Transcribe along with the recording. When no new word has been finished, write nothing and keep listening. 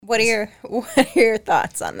What are your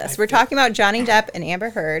thoughts on this? We're talking about Johnny Depp and Amber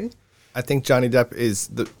Heard. I think Johnny Depp is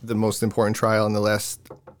the most important trial in the last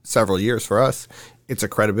several years for us. It's a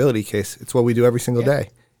credibility case. It's what we do every single day.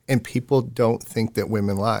 And people don't think that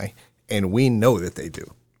women lie. And we know that they do.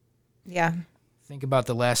 Yeah. Think about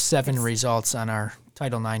the last 7 results on our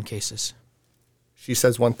Title IX cases. She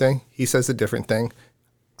says one thing. He says a different thing.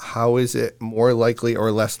 How is it more likely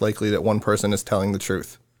or less likely that one person is telling the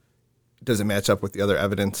truth? Does it match up with the other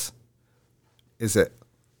evidence? Is it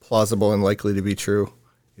plausible and likely to be true?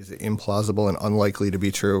 Is it implausible and unlikely to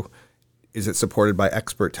be true? Is it supported by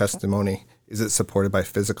expert testimony? Is it supported by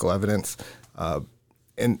physical evidence?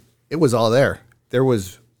 And it was all there. I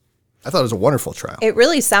thought it was a wonderful trial. It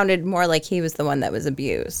really sounded more like he was the one that was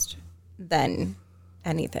abused than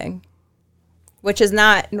anything, which is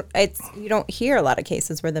not, you don't hear a lot of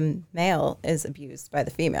cases where the male is abused by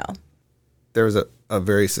the female. There was a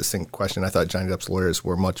very succinct question. I thought Johnny Depp's lawyers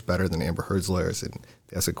were much better than Amber Heard's lawyers. And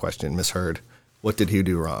they asked a question, Miss Heard, what did he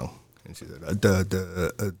do wrong? And she said,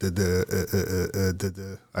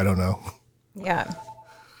 I don't know. Yeah.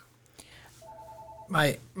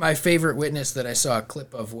 My favorite witness that I saw a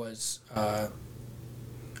clip of was, I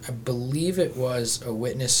believe it was a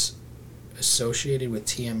witness associated with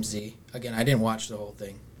TMZ. Again, I didn't watch the whole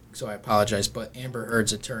thing, so I apologize. But Amber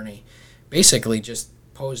Heard's attorney basically just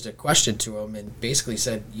posed a question to him and basically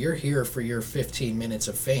said, "You're here for your 15 minutes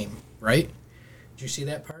of fame, right?" Did you see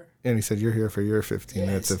that part? And he said, you're here for your 15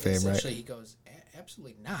 minutes of fame, right? He goes,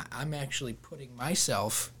 absolutely not. I'm actually putting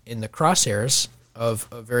myself in the crosshairs of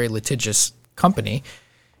a very litigious company,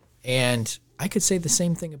 and I could say the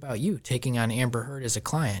same thing about you taking on Amber Heard as a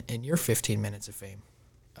client in your 15 minutes of fame.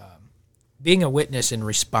 Being a witness and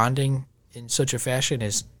responding in such a fashion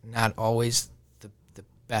is not always the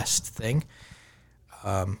best thing,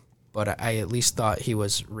 but I at least thought he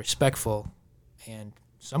was respectful and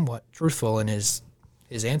somewhat truthful in his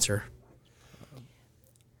answer.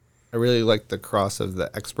 I really liked the cross of the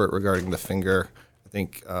expert regarding the finger. I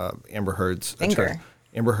think Amber Heard's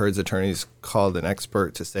attorneys called an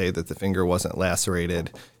expert to say that the finger wasn't lacerated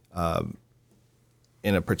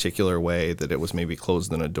in a particular way, that it was maybe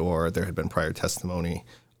closed in a door. There had been prior testimony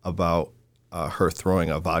about her throwing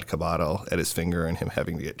a vodka bottle at his finger and him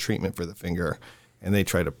having to get treatment for the finger. And they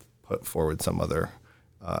tried to put forward some other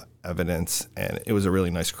evidence. And it was a really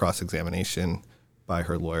nice cross-examination by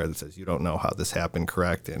her lawyer that says, you don't know how this happened,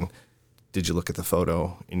 correct? And did you look at the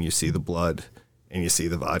photo and you see the blood and you see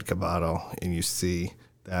the vodka bottle and you see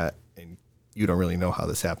that, and you don't really know how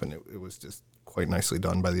this happened. It was just quite nicely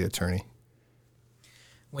done by the attorney.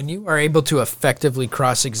 When you are able to effectively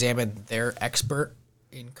cross-examine their expert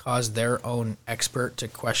and cause their own expert to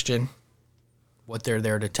question what they're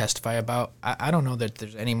there to testify about, I don't know that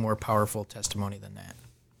there's any more powerful testimony than that.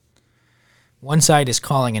 One side is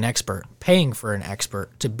calling an expert, paying for an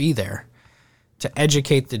expert to be there, to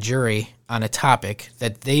educate the jury on a topic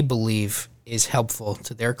that they believe is helpful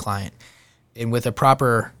to their client. And with a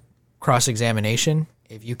proper cross-examination,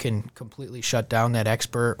 if you can completely shut down that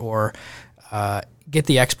expert or get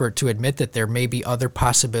the expert to admit that there may be other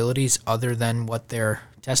possibilities other than what they're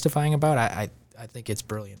testifying about, I think it's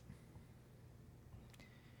brilliant.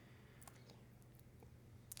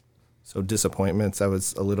 So disappointments. I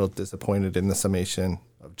was a little disappointed in the summation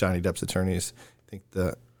of Johnny Depp's attorneys. I think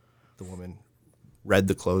the woman read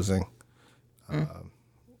the closing. It's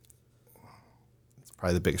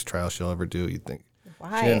probably the biggest trial she'll ever do, you'd think.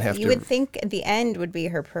 Why? You would think the end would be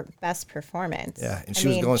her best performance. Yeah, and she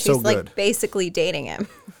was going so good. She's like basically dating him.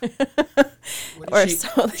 What did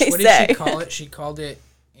she call it? She called it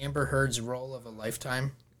Amber Heard's role of a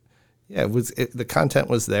lifetime. Yeah, the content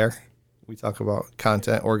was there. We talk about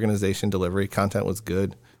content, organization, delivery. Content was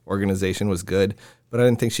good. Organization was good. But I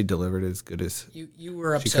didn't think she delivered as good as you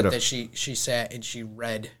were upset that she sat and she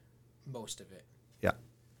read most of it.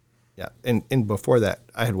 Yeah. And before that,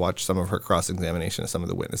 I had watched some of her cross-examination of some of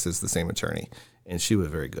the witnesses, the same attorney, and she was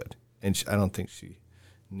very good. And I don't think she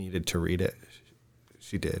needed to read it.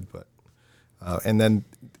 She did, but and then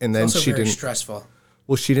it's also she very didn't. Stressful.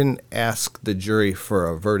 Well, she didn't ask the jury for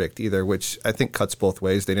a verdict either, which I think cuts both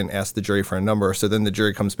ways. They didn't ask the jury for a number, so then the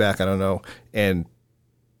jury comes back, I don't know, and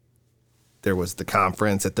there was the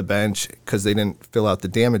conference at the bench because they didn't fill out the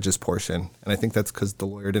damages portion, and I think that's because the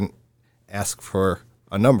lawyer didn't ask for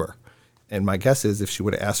a number. And my guess is if she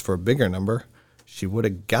would have asked for a bigger number, she would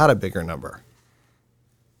have got a bigger number.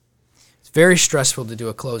 It's very stressful to do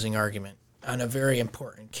a closing argument on a very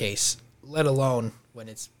important case, let alone when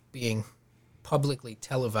it's being publicly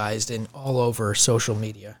televised and all over social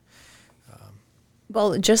media.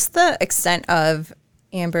 Well, just the extent of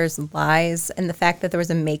Amber's lies and the fact that there was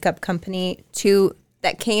a makeup company to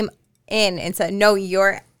that came in and said, no,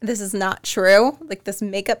 this is not true. Like, this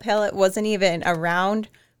makeup palette wasn't even around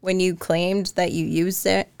when you claimed that you used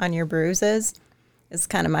it on your bruises is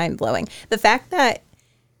kind of mind-blowing. The fact that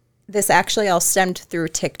this actually all stemmed through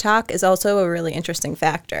TikTok is also a really interesting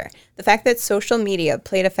factor. The fact that social media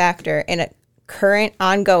played a factor in a current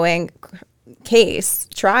ongoing case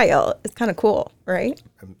trial is kind of cool, right?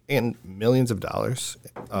 And millions of dollars.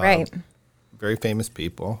 Right. Very famous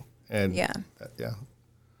people. And yeah. Yeah.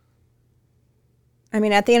 I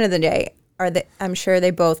mean, at the end of the day, I'm sure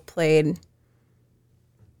they both played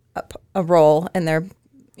a role in their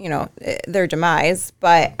demise,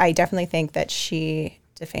 but I definitely think that she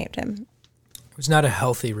defamed him. It was not a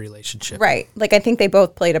healthy relationship. Right. Like, I think they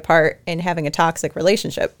both played a part in having a toxic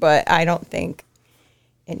relationship, but I don't think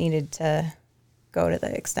it needed to go to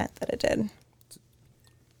the extent that it did.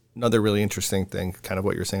 Another really interesting thing, kind of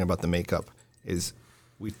what you're saying about the makeup, is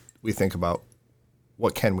we think about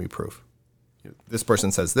what can we prove? This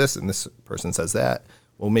person says this and this person says that.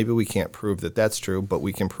 Well, maybe we can't prove that that's true, but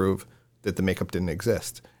we can prove that the makeup didn't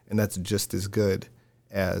exist. And that's just as good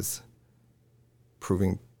as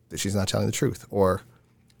proving that she's not telling the truth. Or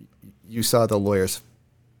you saw the lawyer's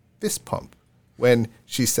fist pump when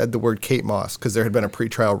she said the word Kate Moss, because there had been a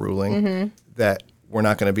pretrial ruling that we're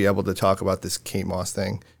not going to be able to talk about this Kate Moss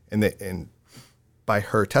thing. And by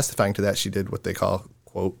her testifying to that, she did what they call,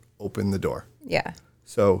 quote, open the door. Yeah.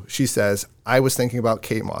 So she says, I was thinking about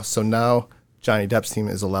Kate Moss. So now Johnny Depp's team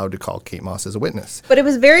is allowed to call Kate Moss as a witness. But it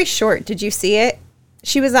was very short. Did you see it?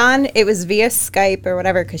 She was on, it was via Skype or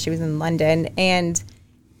whatever, because she was in London, and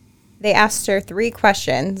they asked her 3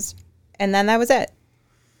 questions, and then that was it.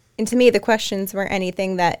 And to me, the questions weren't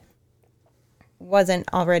anything that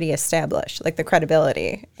wasn't already established, like the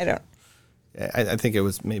credibility. I think it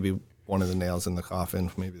was maybe one of the nails in the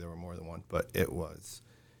coffin. Maybe there were more than one, but it was.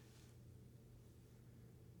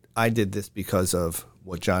 I did this because of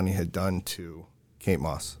what Johnny had done to Kate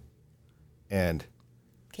Moss. And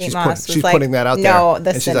Kate Moss she's putting that out there. No,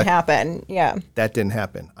 this didn't happen. Yeah. That didn't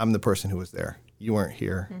happen. I'm the person who was there. You weren't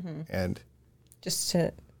here. And just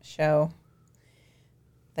to show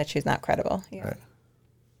that she's not credible. Yeah. Right.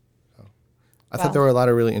 So, I thought there were a lot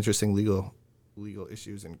of really interesting legal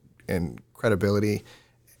issues and credibility.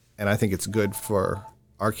 And I think it's good for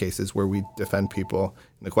our cases where we defend people.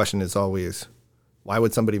 And the question is always, why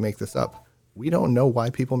would somebody make this up? We don't know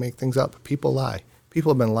why people make things up. People lie.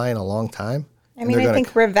 People have been lying a long time. I mean, I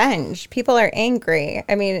think revenge. People are angry.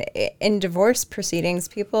 I mean, in divorce proceedings,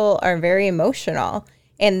 people are very emotional,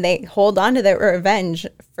 and they hold on to their revenge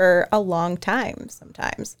for a long time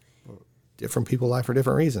sometimes. Different people lie for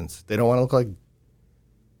different reasons. They don't want to look like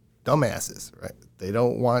dumbasses, right? They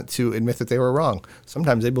don't want to admit that they were wrong.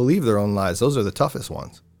 Sometimes they believe their own lies. Those are the toughest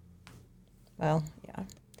ones. Well, yeah.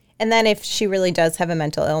 And then if she really does have a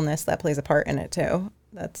mental illness, that plays a part in it too.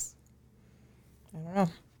 I don't know.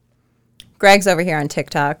 Greg's over here on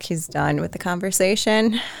TikTok. He's done with the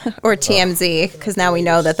conversation. Or TMZ, because now we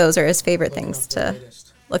know that those are his favorite things to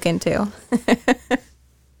look into. All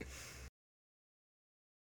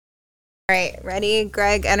right, ready?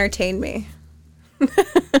 Greg, entertain me.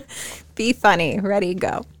 Be funny. Ready,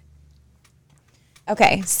 go.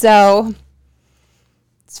 Okay, so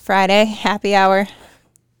it's Friday, happy hour.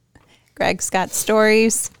 Greg's got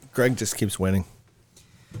stories. Greg just keeps winning.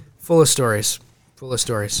 Full of stories.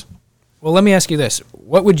 Well, let me ask you this.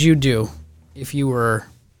 What would you do if you were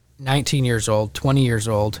 19 years old, 20 years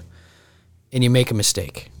old, and you make a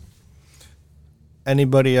mistake?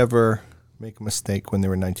 Anybody ever make a mistake when they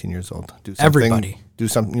were 19 years old? Everybody. Do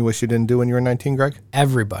something you wish you didn't do when you were 19, Greg?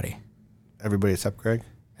 Everybody. Everybody except Greg?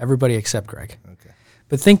 Everybody except Greg. Okay.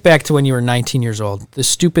 But think back to when you were 19 years old. The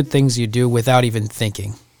stupid things you do without even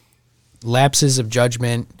thinking. Lapses of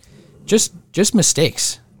judgment. Just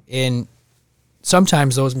mistakes. And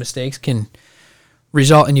sometimes those mistakes can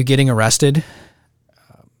result in you getting arrested,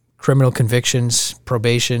 criminal convictions,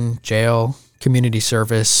 probation, jail, community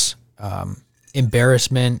service,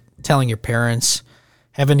 embarrassment, telling your parents,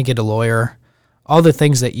 having to get a lawyer, all the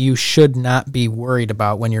things that you should not be worried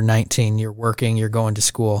about when you're 19, you're working, you're going to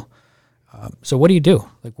school. So what do you do?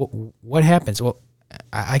 Like, what happens? Well,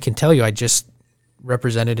 I can tell you, I just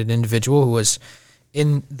represented an individual who was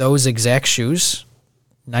in those exact shoes,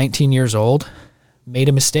 19 years old, made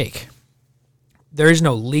a mistake. There is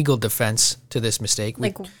no legal defense to this mistake.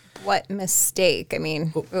 Like, what mistake? I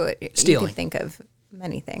mean, stealing. You could think of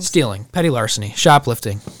many things. Stealing, petty larceny,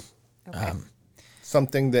 shoplifting. Okay.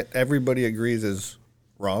 Something that everybody agrees is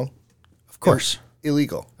wrong. Of course.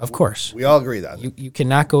 Illegal. Of course. We all agree that. You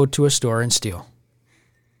cannot go to a store and steal.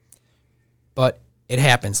 But it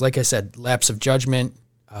happens. Like I said, lapse of judgment,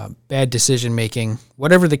 bad decision making,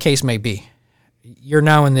 whatever the case may be. You're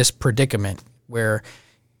now in this predicament where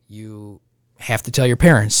you have to tell your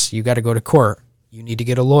parents, you got to go to court, you need to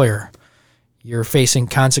get a lawyer. You're facing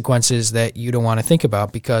consequences that you don't want to think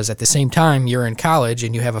about because at the same time you're in college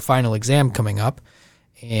and you have a final exam coming up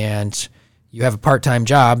and you have a part-time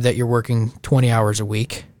job that you're working 20 hours a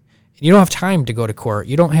week. You don't have time to go to court.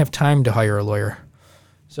 You don't have time to hire a lawyer.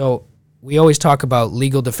 So we always talk about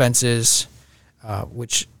legal defenses,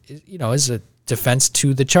 which is a defense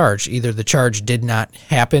to the charge. Either the charge did not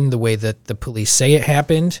happen the way that the police say it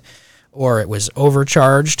happened, or it was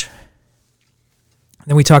overcharged.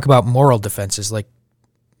 Then we talk about moral defenses. Like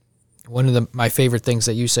one of my favorite things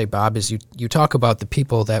that you say, Bob, is you talk about the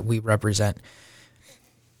people that we represent.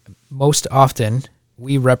 Most often,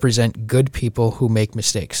 we represent good people who make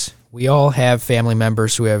mistakes. We all have family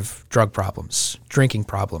members who have drug problems, drinking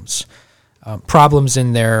problems, problems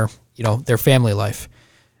in their family life.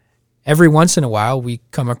 Every once in a while, we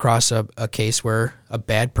come across a case where a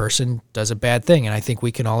bad person does a bad thing, and I think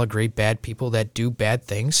we can all agree bad people that do bad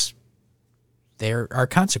things, there are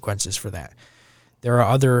consequences for that. There are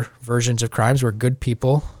other versions of crimes where good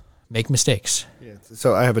people make mistakes. Yeah.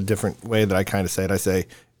 So I have a different way that I kind of say it. I say,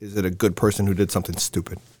 is it a good person who did something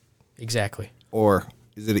stupid? Exactly. Or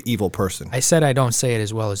is it an evil person? I said I don't say it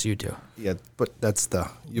as well as you do. Yeah, but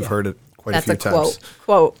you've heard it quite a few times. That's a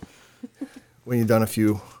quote. When you've done a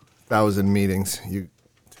few thousand meetings, you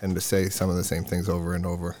tend to say some of the same things over and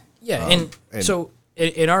over. Yeah, and so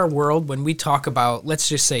in our world, when we talk about, let's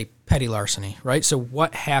just say petty larceny, right? So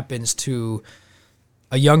what happens to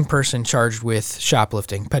a young person charged with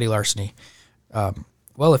shoplifting, petty larceny?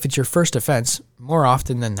 Well, if it's your first offense, more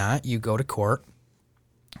often than not, you go to court,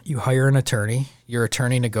 you hire an attorney, your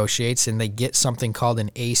attorney negotiates, and they get something called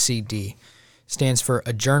an ACD. Stands for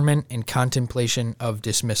Adjournment and Contemplation of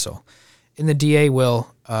Dismissal. And the DA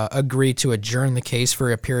will agree to adjourn the case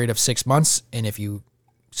for a period of 6 months, and if you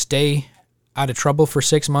stay out of trouble for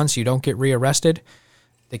 6 months, you don't get rearrested,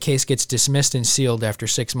 the case gets dismissed and sealed after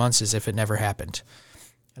 6 months as if it never happened.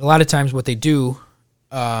 And a lot of times what they do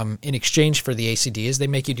in exchange for the ACD is they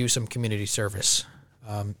make you do some community service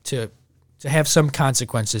to have some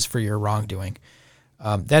consequences for your wrongdoing.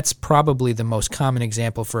 That's probably the most common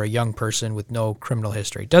example for a young person with no criminal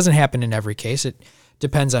history. It doesn't happen in every case. It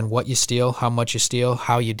depends on what you steal, how much you steal,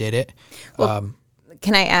 how you did it. Well,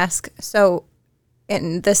 can I ask, so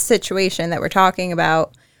in this situation that we're talking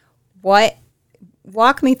about,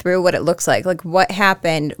 walk me through what it looks like. Like what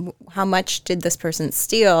happened? How much did this person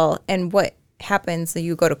steal? And what happens? So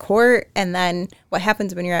you go to court, and then what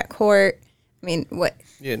happens when you're at court? I mean, what?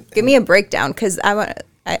 Yeah, give me a breakdown, because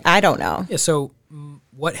I don't know. Yeah. So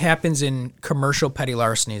what happens in commercial petty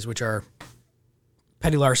larcenies, which are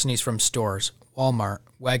petty larcenies from stores, Walmart,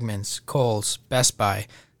 Wegmans, Kohl's, Best Buy,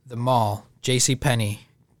 the mall, JCPenney,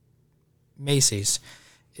 Macy's,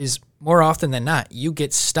 is more often than not, you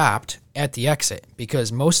get stopped at the exit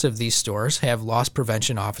because most of these stores have loss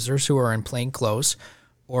prevention officers who are in plain clothes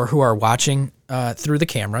or who are watching through the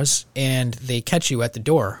cameras, and they catch you at the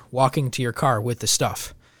door walking to your car with the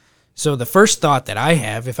stuff. So the first thought that I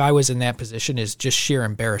have, if I was in that position, is just sheer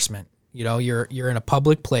embarrassment. You know, you're in a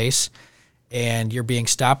public place and you're being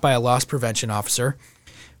stopped by a loss prevention officer.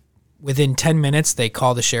 Within 10 minutes, they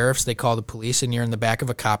call the sheriffs, they call the police, and you're in the back of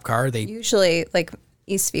a cop car. They usually, like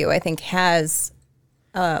Eastview, I think, has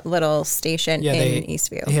a little station in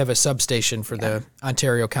Eastview. They have a substation for the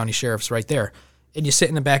Ontario County Sheriffs right there. And you sit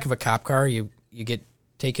in the back of a cop car, you get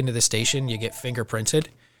taken to the station, you get fingerprinted.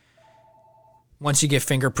 Once you get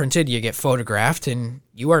fingerprinted, you get photographed, and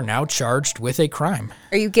you are now charged with a crime.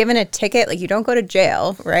 Are you given a ticket? Like, you don't go to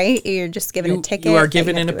jail, right? You're just given a ticket. You are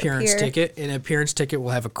given an appearance ticket. An appearance ticket will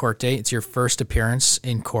have a court date. It's your first appearance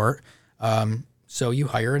in court. So you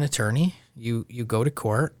hire an attorney. You go to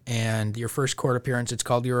court, and your first court appearance, it's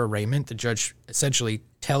called your arraignment. The judge essentially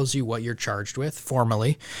tells you what you're charged with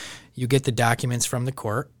formally. You get the documents from the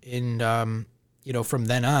court, and from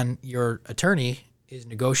then on, your attorney is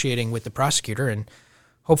negotiating with the prosecutor and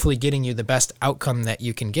hopefully getting you the best outcome that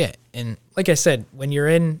you can get. And like I said, when you're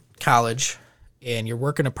in college and you're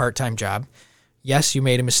working a part-time job, yes, you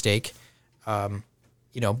made a mistake,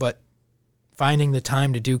 but finding the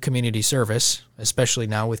time to do community service, especially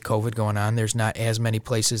now with COVID going on, there's not as many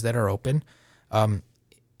places that are open.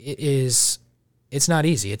 It's not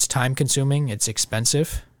easy. It's time-consuming. It's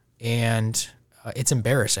expensive, and it's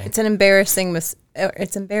embarrassing. It's embarrassing,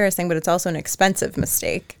 but it's also an expensive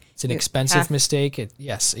mistake. It's an expensive mistake.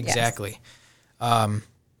 Yes, exactly. Yes.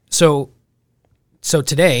 So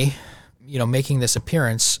today, making this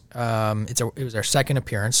appearance, it was our second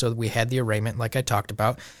appearance. So we had the arraignment, like I talked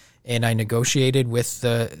about, and I negotiated with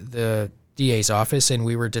the DA's office, and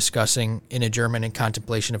we were discussing an adjournment and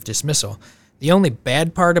contemplation of dismissal. The only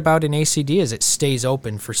bad part about an ACD is it stays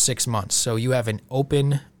open for 6 months. So you have an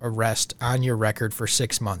open arrest on your record for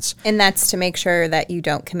 6 months. And that's to make sure that you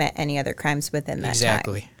don't commit any other crimes within that time.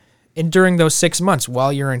 Exactly. And during those 6 months,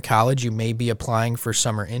 while you're in college, you may be applying for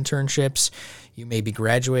summer internships. You may be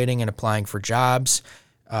graduating and applying for jobs.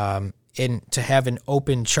 And to have an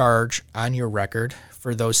open charge on your record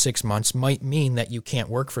for those 6 months might mean that you can't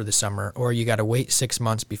work for the summer, or you got to wait 6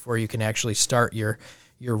 months before you can actually start your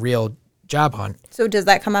real job hunt. So does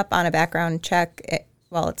that come up on a background check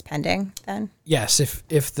while it's pending then? Yes.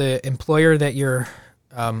 If the employer that you're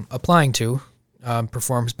applying to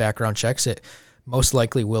performs background checks, it most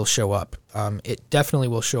likely will show up. It definitely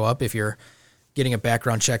will show up if you're getting a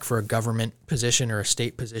background check for a government position or a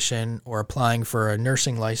state position or applying for a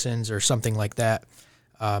nursing license or something like that.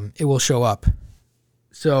 It will show up.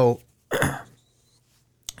 So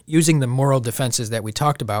using the moral defenses that we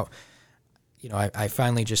talked about, I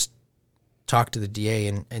finally just talked to the DA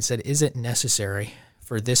and said, is it necessary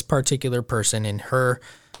for this particular person in her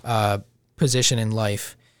position in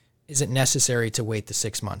life, is it necessary to wait the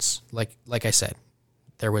 6 months? Like I said,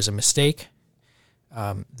 there was a mistake.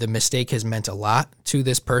 The mistake has meant a lot to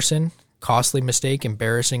this person, costly mistake,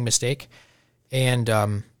 embarrassing mistake. And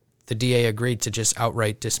the DA agreed to just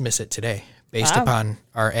outright dismiss it today based upon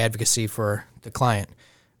our advocacy for the client.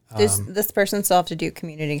 Does this person still have to do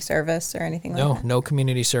community service or anything like that? No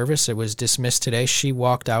community service. It was dismissed today. She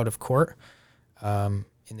walked out of court, and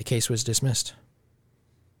the case was dismissed.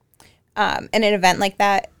 In an event like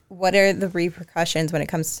that, what are the repercussions when it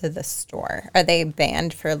comes to the store? Are they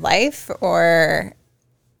banned for life, or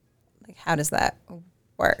how does that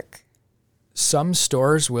work? Some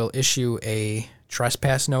stores will issue a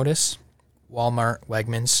trespass notice. Walmart,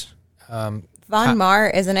 Wegmans. Von Mar,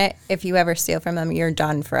 isn't it? If you ever steal from them, you're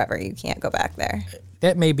done forever. You can't go back there.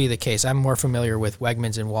 That may be the case. I'm more familiar with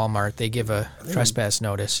Wegmans and Walmart. They give a trespass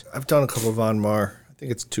notice. I've done a couple of Von Mar. I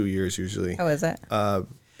think it's 2 years usually. Oh, is it?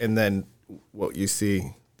 And then what you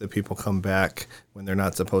see, the people come back when they're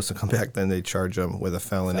not supposed to come back, then they charge them with a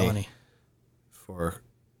felony. For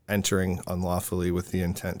entering unlawfully with the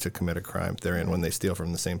intent to commit a crime therein when they steal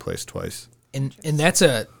from the same place twice. And that's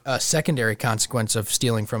a secondary consequence of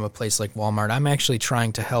stealing from a place like Walmart. I'm actually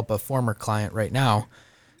trying to help a former client right now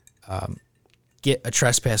get a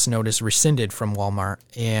trespass notice rescinded from Walmart.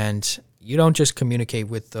 And you don't just communicate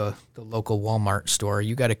with the local Walmart store.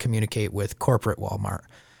 You got to communicate with corporate Walmart.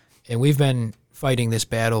 And we've been fighting this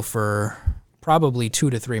battle for probably 2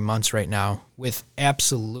 to 3 months right now with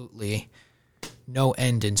absolutely no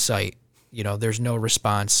end in sight. There's no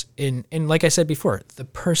response. And like I said before, the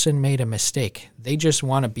person made a mistake. They just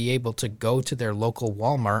want to be able to go to their local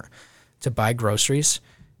Walmart to buy groceries.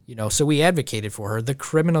 So we advocated for her. The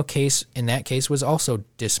criminal case in that case was also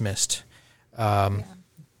dismissed.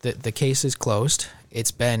 The case is closed.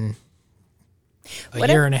 It's been a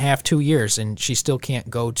year and a half, 2 years, and she still can't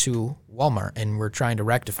go to Walmart, and we're trying to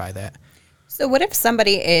rectify that. So what if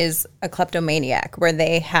somebody is a kleptomaniac where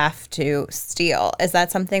they have to steal? Is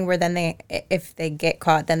that something where then if they get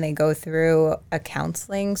caught, then they go through a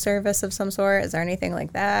counseling service of some sort? Is there anything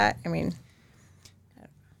like that? I mean,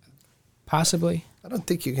 possibly. I don't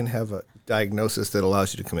think you can have a diagnosis that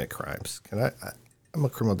allows you to commit crimes. Can I? I'm a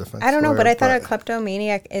criminal defense I don't know, lawyer, but I thought a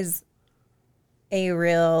kleptomaniac is a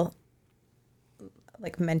real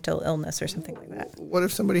mental illness or something like that. What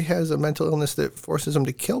if somebody has a mental illness that forces them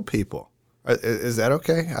to kill people? Is that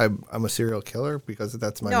okay? I'm a serial killer because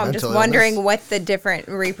that's my mental illness? No, I'm just wondering what the different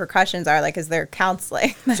repercussions are. Is there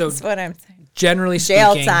counseling? That's what I'm saying. Generally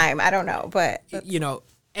jail speaking, time. I don't know, but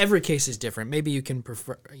every case is different. Maybe you can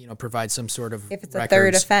provide some sort of if it's records. A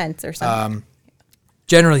third offense or something.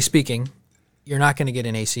 Generally speaking, you're not going to get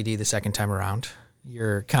an ACD the second time around.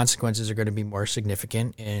 Your consequences are going to be more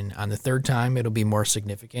significant, and on the third time, it'll be more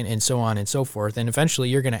significant, and so on and so forth. And eventually,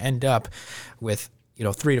 you're going to end up with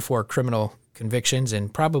 3 to 4 criminal convictions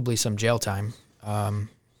and probably some jail time.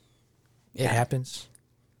 It happens.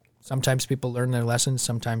 Sometimes people learn their lessons.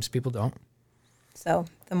 Sometimes people don't. So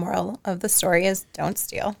the moral of the story is don't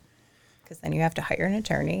steal, because then you have to hire an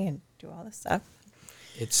attorney and do all this stuff.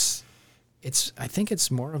 I think it's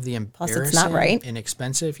more of the embarrassing. Plus, it's not right. And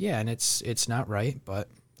expensive. Yeah, and it's not right. But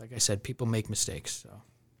like I said, people make mistakes. So.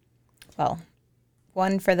 Well,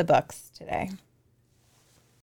 one for the books today.